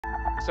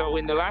So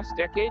in the last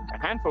decade, a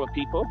handful of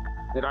people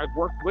that I've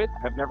worked with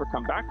have never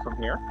come back from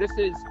here. This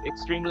is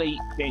extremely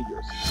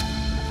dangerous.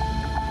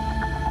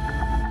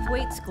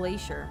 Thwaites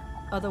Glacier,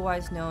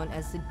 otherwise known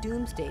as the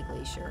Doomsday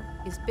Glacier,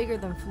 is bigger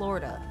than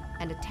Florida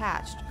and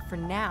attached, for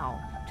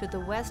now, to the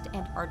West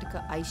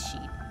Antarctica ice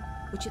sheet,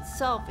 which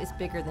itself is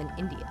bigger than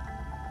India.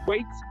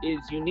 Thwaites is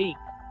unique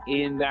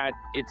in that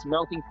it's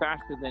melting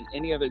faster than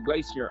any other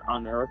glacier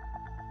on Earth,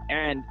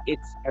 and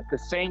it's at the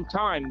same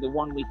time the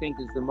one we think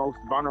is the most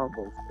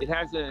vulnerable. It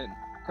has a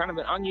kind of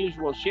an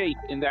unusual shape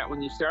in that when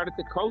you start at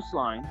the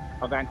coastline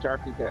of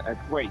Antarctica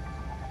at Thwaites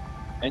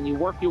and you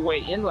work your way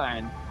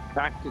inland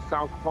back to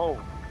South Pole,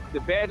 the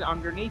bed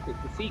underneath it,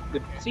 the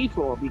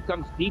seafloor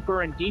becomes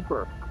deeper and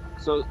deeper.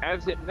 So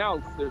as it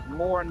melts, there's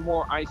more and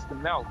more ice to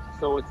melt.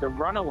 So it's a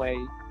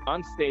runaway,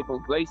 unstable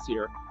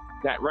glacier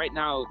that right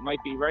now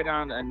might be right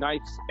on a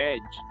knife's edge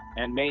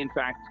and may in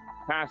fact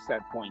pass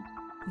that point.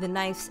 The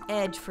knife's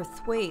edge for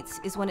Thwaites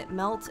is when it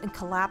melts and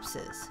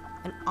collapses,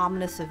 an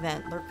ominous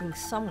event lurking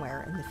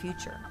somewhere in the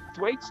future.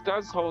 Thwaites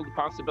does hold the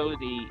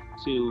possibility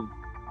to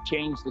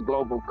change the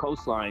global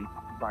coastline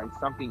by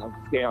something of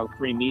scale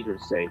 3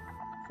 meters, say.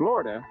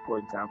 Florida, for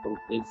example,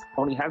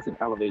 only has an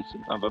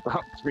elevation of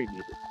about 3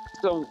 meters.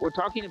 So we're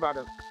talking about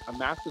a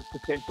massive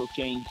potential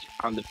change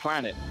on the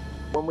planet.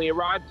 When we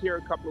arrived here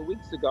a couple of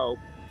weeks ago,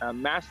 a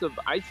massive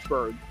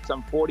iceberg,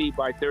 some 40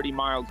 by 30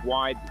 miles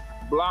wide,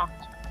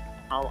 blocked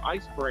our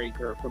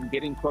icebreaker from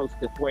getting close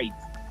to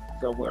Thwaites.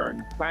 So we're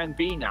in plan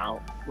B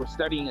now. We're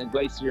studying a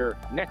glacier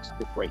next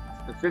to Thwaites.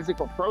 The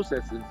physical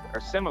processes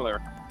are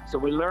similar, so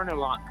we learn a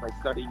lot by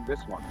studying this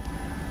one.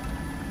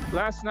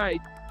 Last night,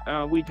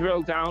 we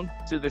drilled down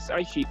to this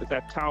ice sheet with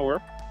that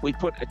tower. We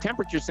put a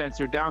temperature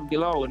sensor down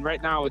below, and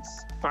right now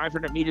it's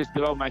 500 meters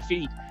below my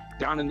feet,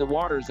 down in the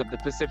waters of the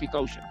Pacific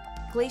Ocean.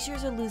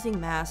 Glaciers are losing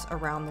mass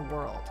around the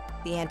world.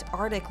 The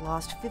Antarctic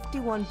lost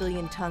 51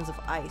 billion tons of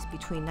ice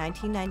between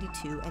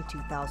 1992 and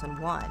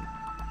 2001.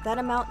 That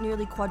amount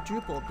nearly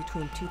quadrupled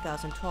between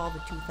 2012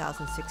 and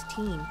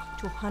 2016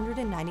 to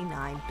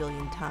 199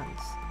 billion tons.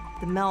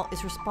 The melt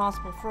is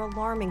responsible for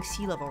alarming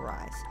sea level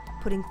rise,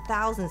 putting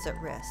thousands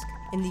at risk.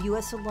 In the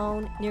US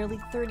alone, nearly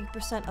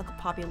 30% of the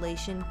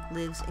population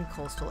lives in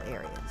coastal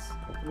areas.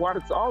 What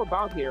it's all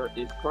about here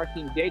is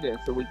collecting data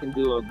so we can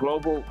do a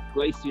global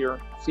glacier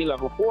sea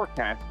level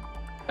forecast.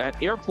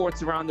 At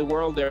airports around the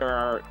world, there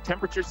are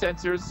temperature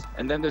sensors,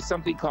 and then there's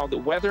something called the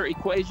weather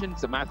equation.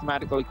 It's a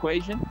mathematical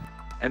equation,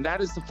 and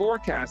that is the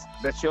forecast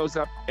that shows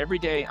up every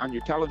day on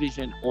your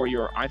television or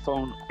your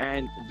iPhone.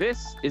 And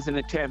this is an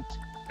attempt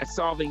at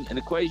solving an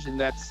equation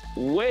that's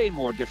way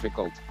more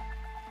difficult,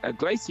 a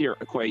glacier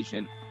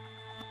equation.